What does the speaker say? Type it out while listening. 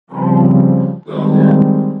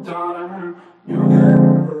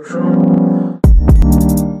Hi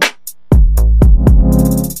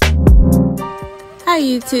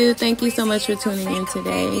YouTube, thank you so much for tuning in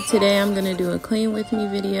today. Today I'm going to do a clean with me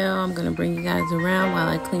video. I'm going to bring you guys around while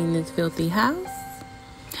I clean this filthy house.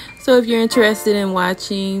 So if you're interested in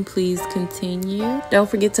watching, please continue. Don't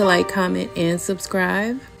forget to like, comment, and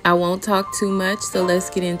subscribe. I won't talk too much, so let's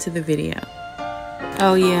get into the video.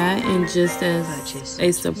 Oh yeah, and just as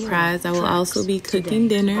a surprise, I will also be cooking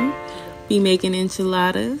dinner, be making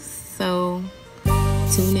enchiladas, so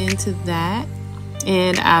tune into that.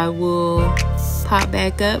 And I will pop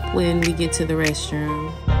back up when we get to the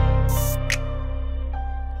restroom.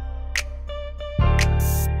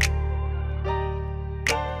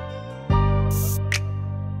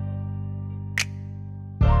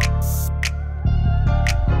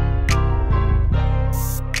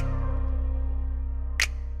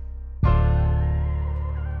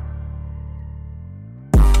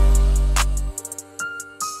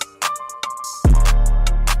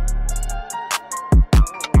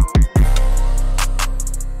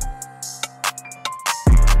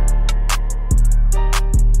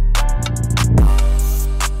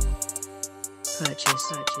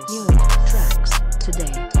 Purchase your tracks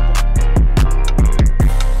today.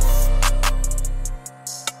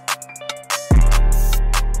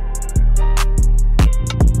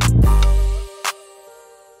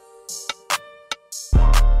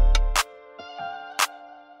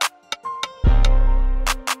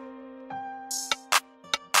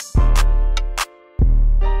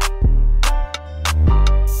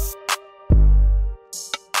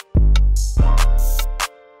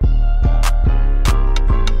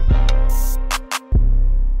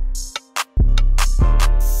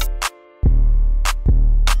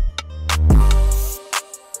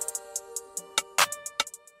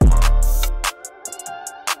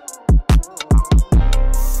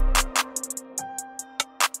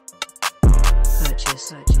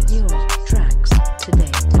 Purchase your tracks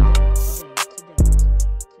today.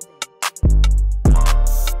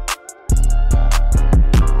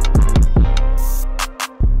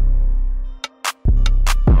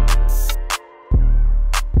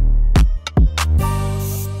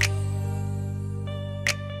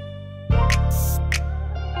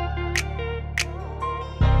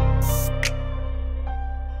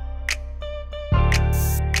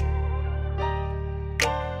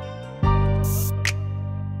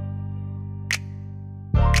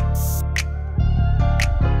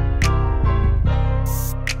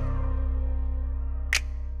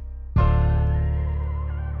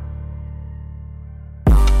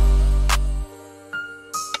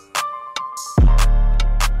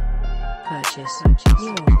 Purchase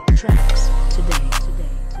your tracks today.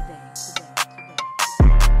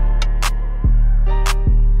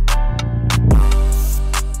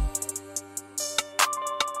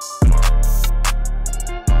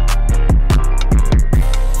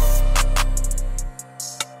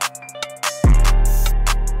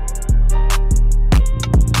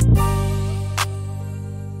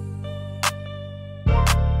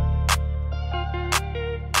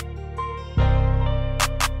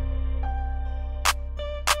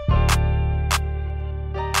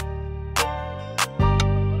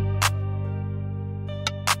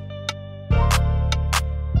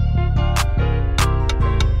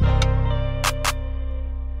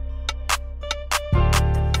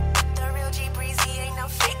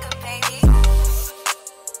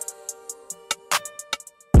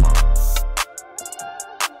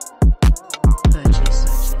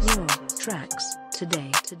 Tracks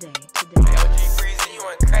today. Hey, OG Breezy, you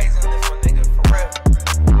went crazy on this one, nigga, for real.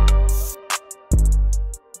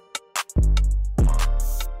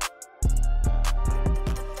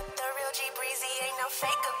 The real G Breezy ain't no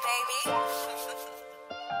faker, baby.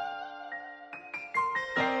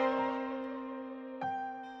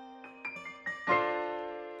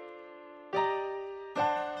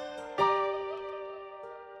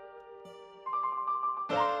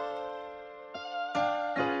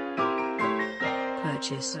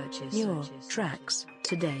 Purchase your tracks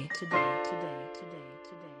today.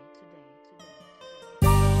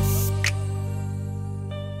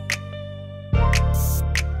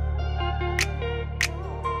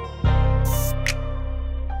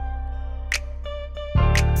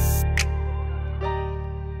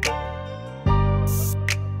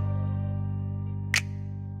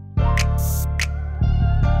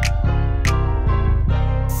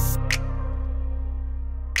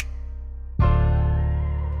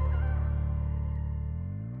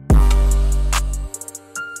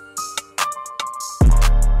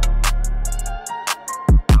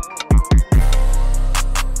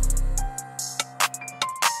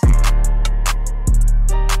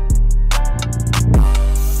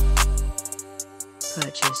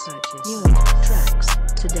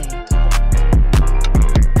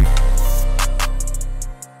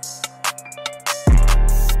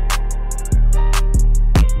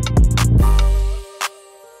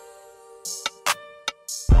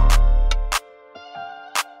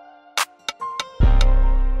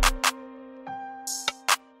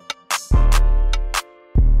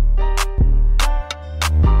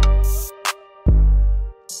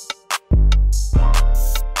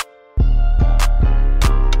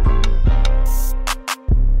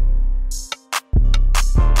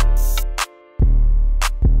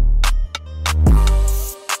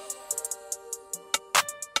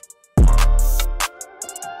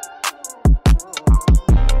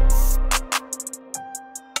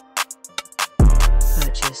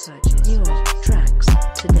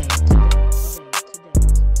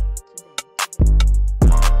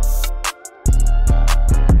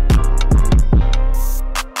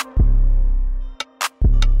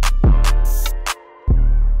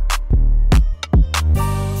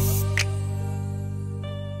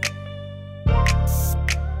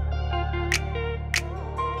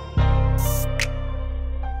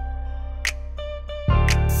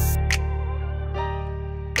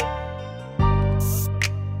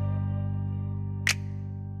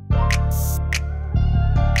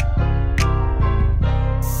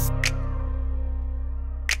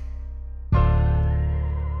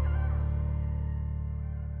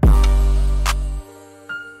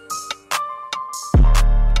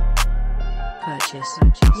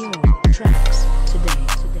 Purchase your tracks today.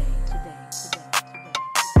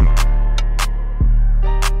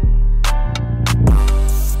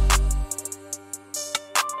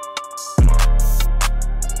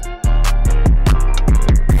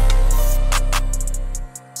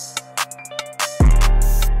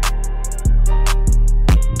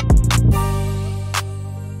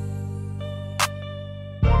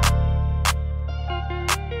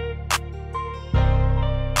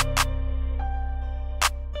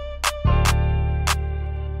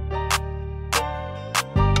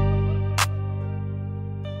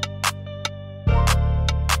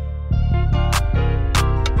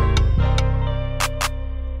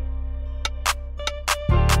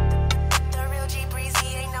 The real G Breezy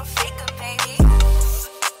ain't no faker, baby.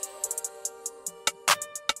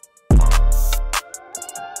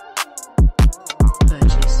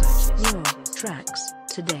 Purchase your tracks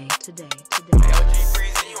today. Yo, G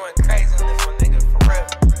Breezy, you went crazy on this one, nigga, for real.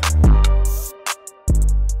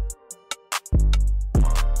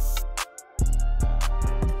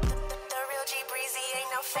 The real G Breezy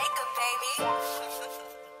ain't no faker, baby.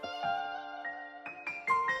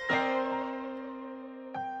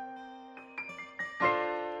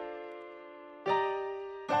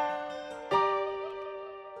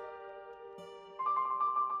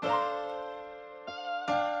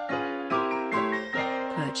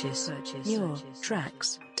 Purchase your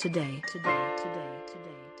tracks today.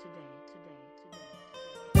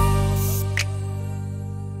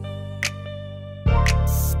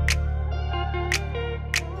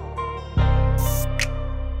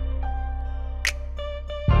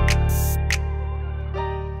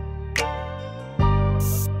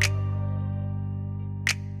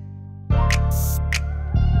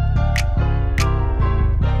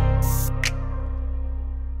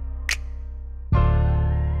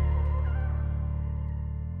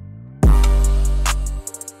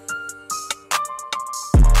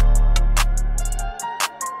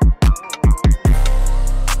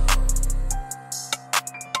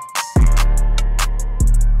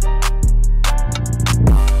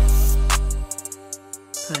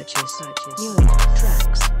 Purchase your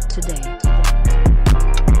tracks today.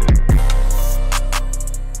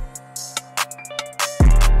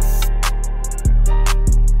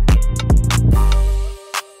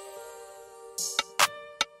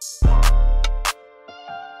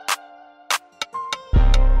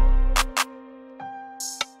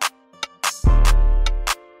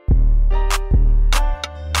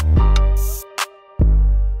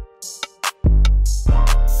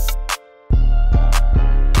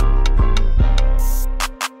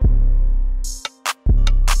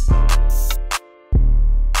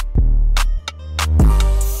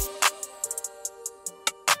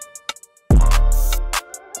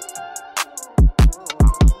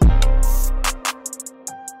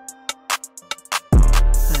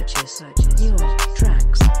 Purchase your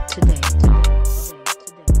tracks today.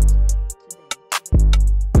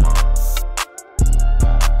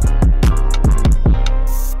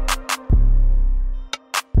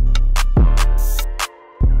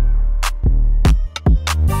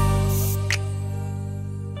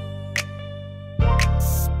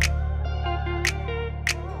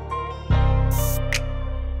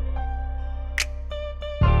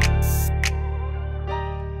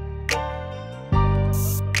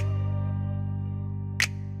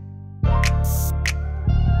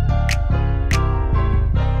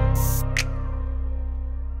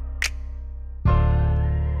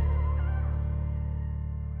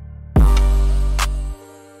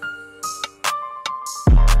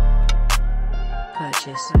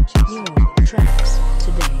 Purchase your tracks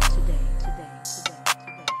today.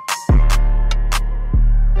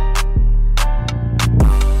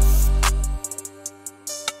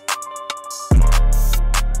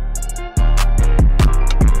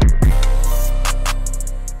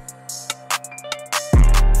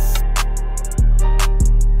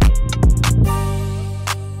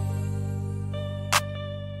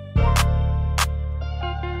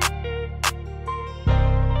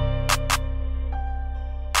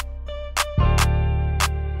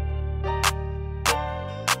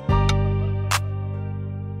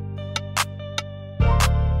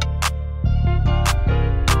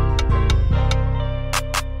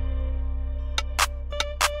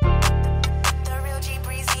 The real G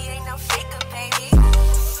Breezy ain't no faker, baby.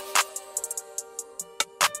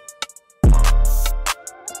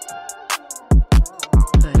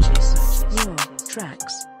 Purchase your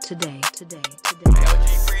tracks today. Yo, G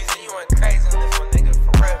Breezy, you went crazy on this one, nigga,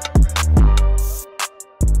 for real.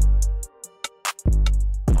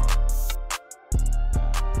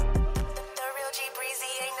 The real G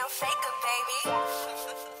Breezy ain't no faker, baby.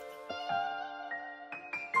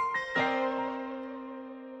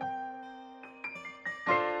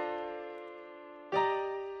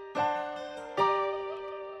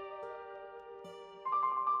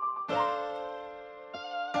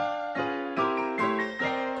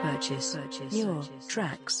 Purchase your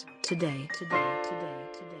tracks today.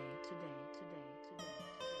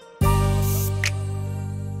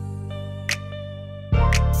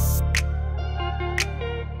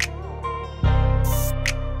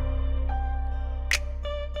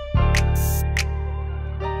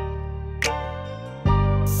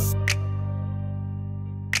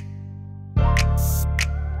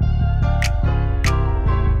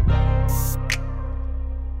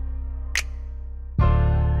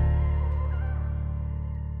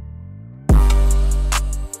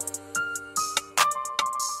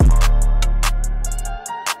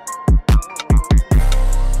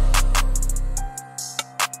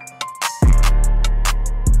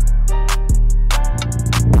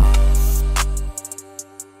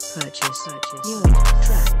 Purchase your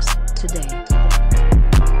tracks today.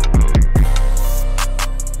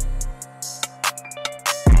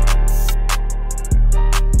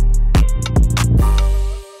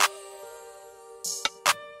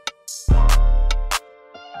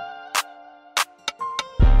 Purchase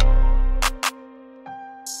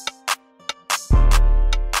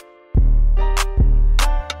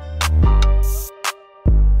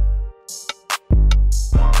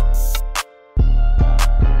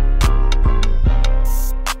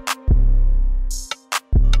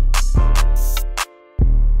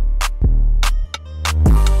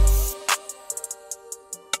tracks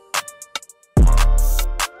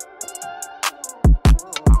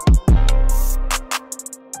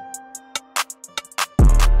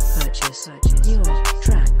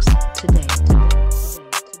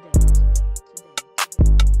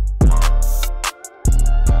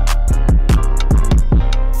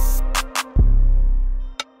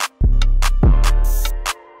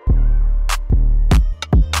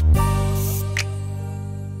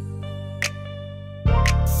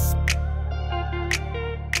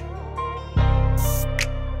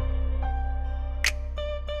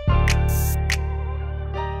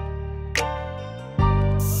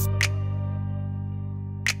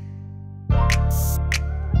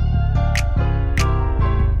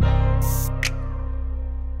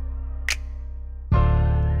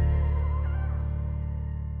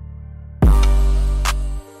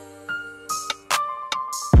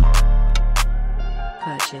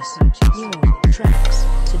Purchase your tracks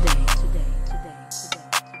today.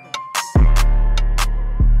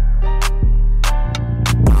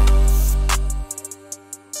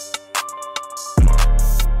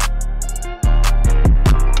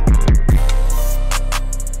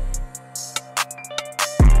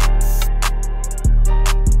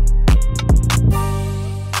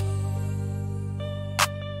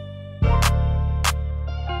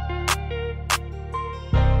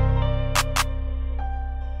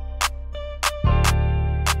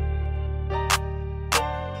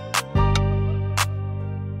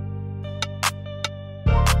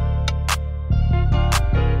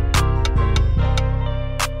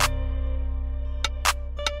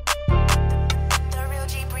 The real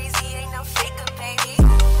G breezy ain't no faker, baby.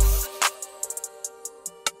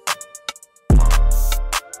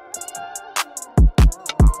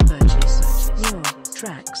 Purchase your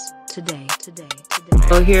tracks today.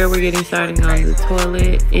 So here we're getting started on the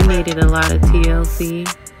toilet. It needed a lot of TLC.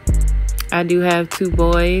 I do have 2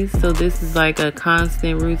 boys, so this is like a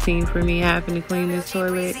constant routine for me having to clean this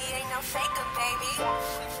toilet. Breezy ain't no faker, baby.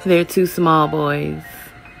 They're 2 small boys.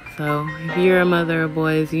 So if you're a mother of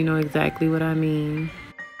boys, you know exactly what I mean.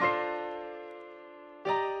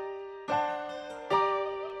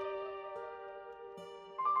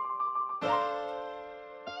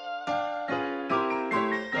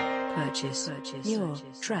 Purchase your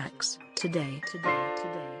tracks today.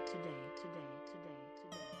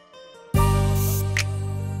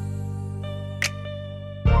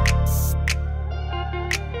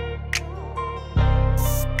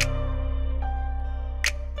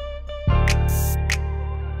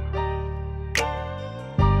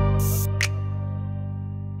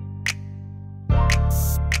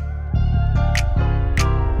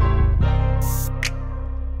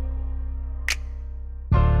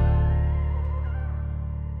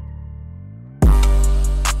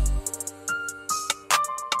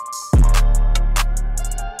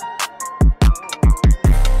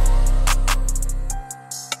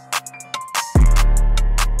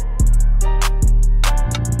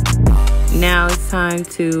 Now it's time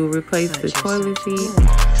to replace the toilet seat.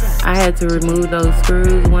 I had to remove those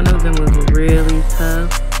screws. One of them was really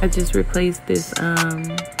tough. I just replaced this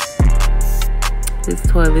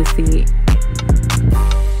toilet seat.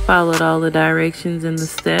 Followed all the directions and the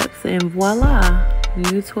steps, and voila,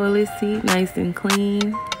 new toilet seat, nice and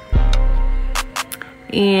clean.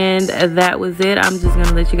 And that was it. I'm just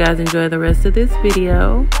gonna let you guys enjoy the rest of this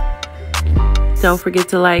video. Don't forget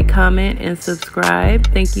to like, comment, and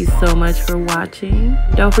subscribe. Thank you so much for watching.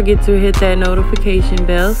 Don't forget to hit that notification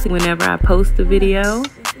bell whenever I post a video.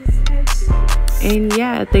 And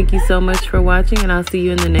yeah, thank you so much for watching, and I'll see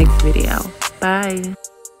you in the next video. Bye.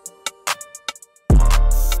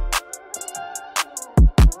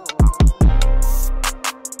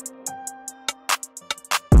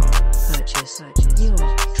 Purchase your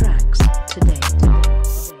tracks today.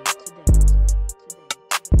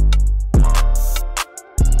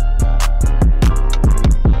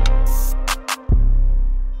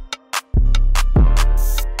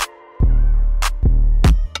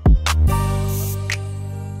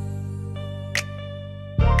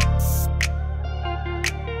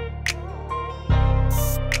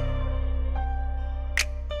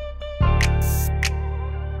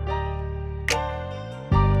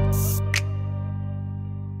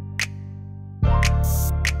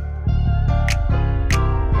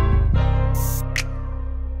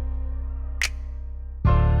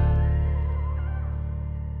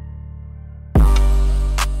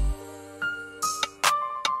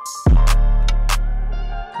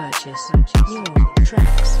 Purchase your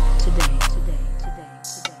tracks today.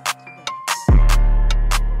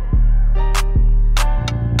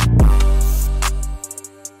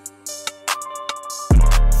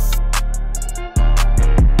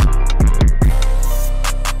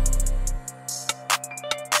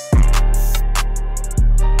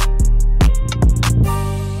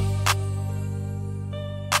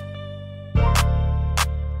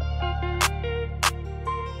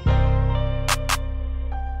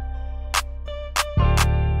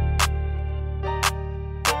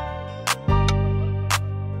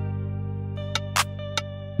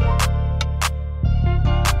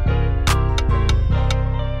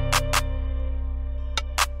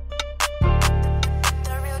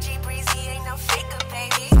 The real G Breezy ain't no faker,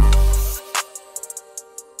 baby.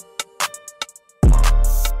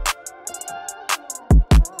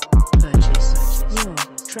 Purchase your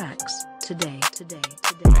tracks today. Hey,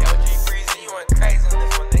 OG Breezy, you went crazy on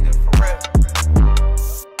this one, nigga, for real.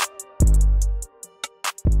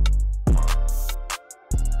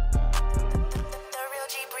 The real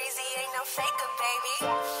G Breezy ain't no faker, baby.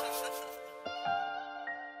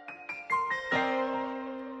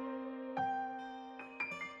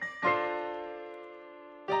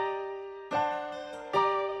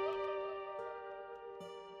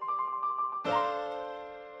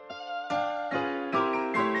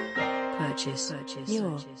 Purchase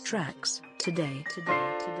your tracks today.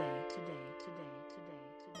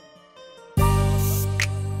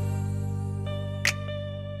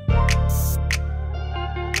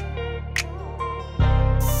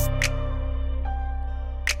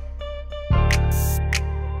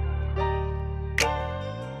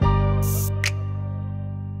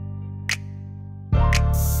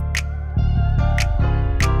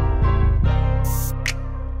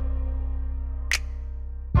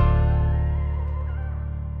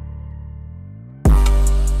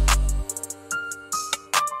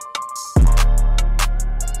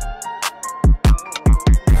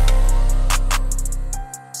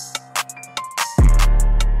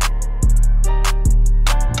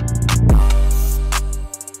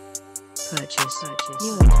 Purchase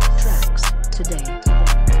your tracks today.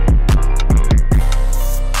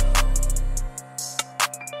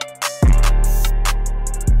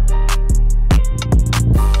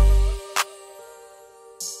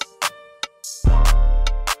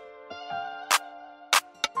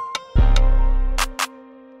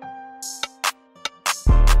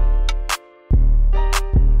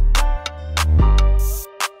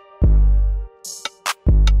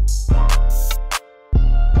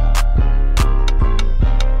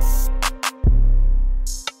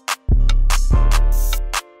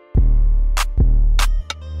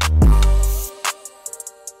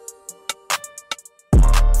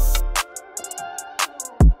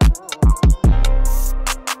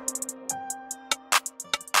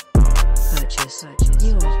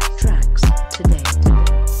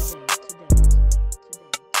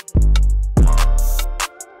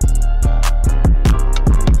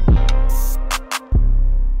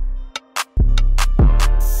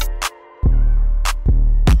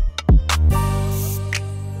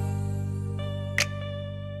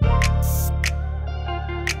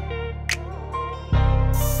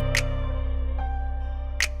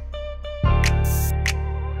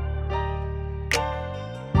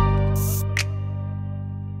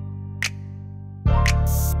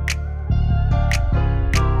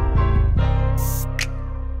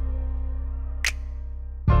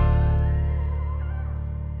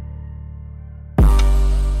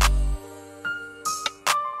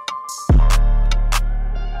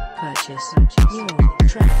 Purchase your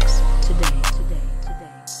tracks today.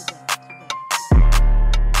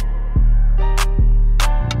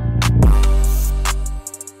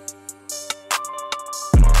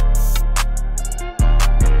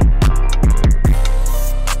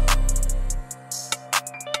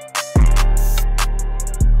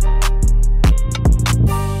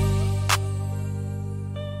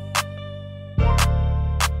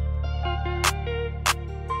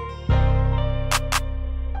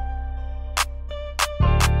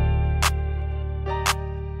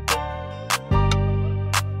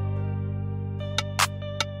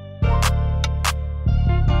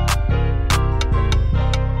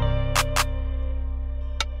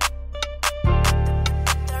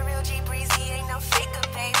 The real G Breezy ain't no faker,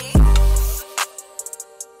 baby.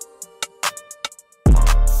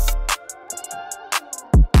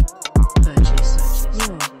 Purchase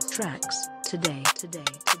your tracks today.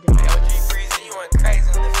 Hey, OG Breezy, you went crazy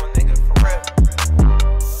on this one, nigga, for real.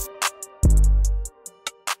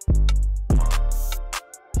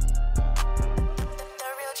 The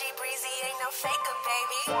real G Breezy ain't no faker,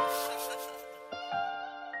 baby.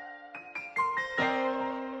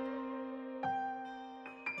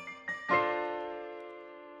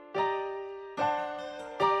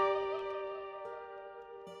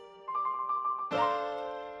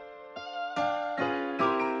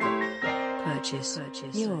 Purchase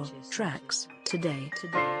your tracks today.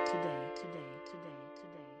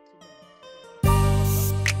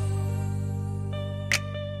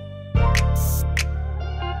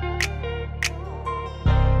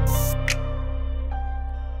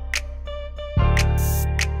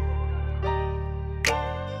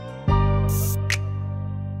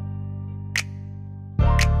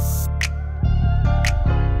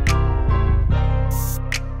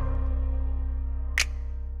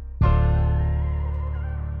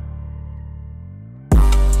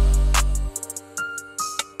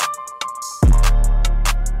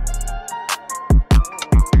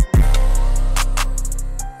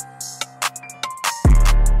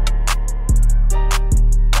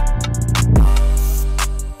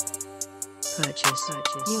 Purchase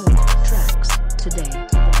your tracks today.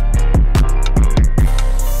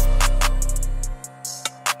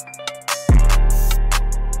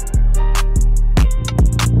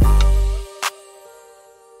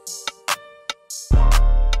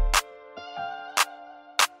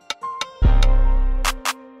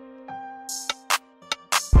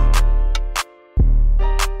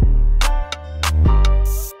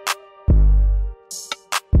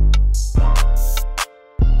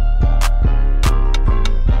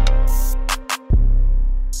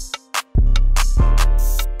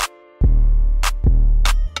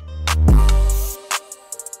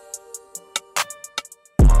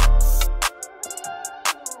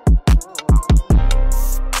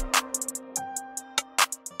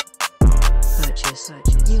 Purchase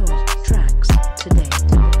your tracks today.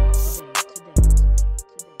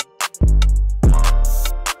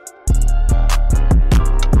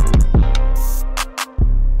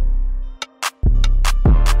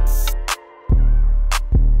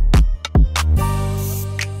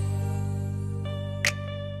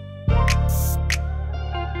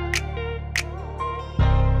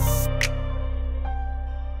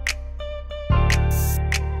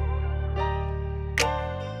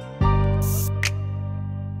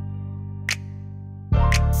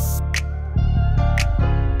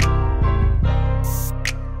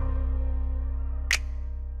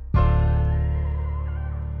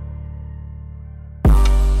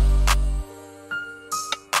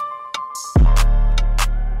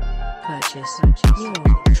 Purchase your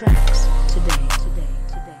tracks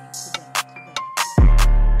today.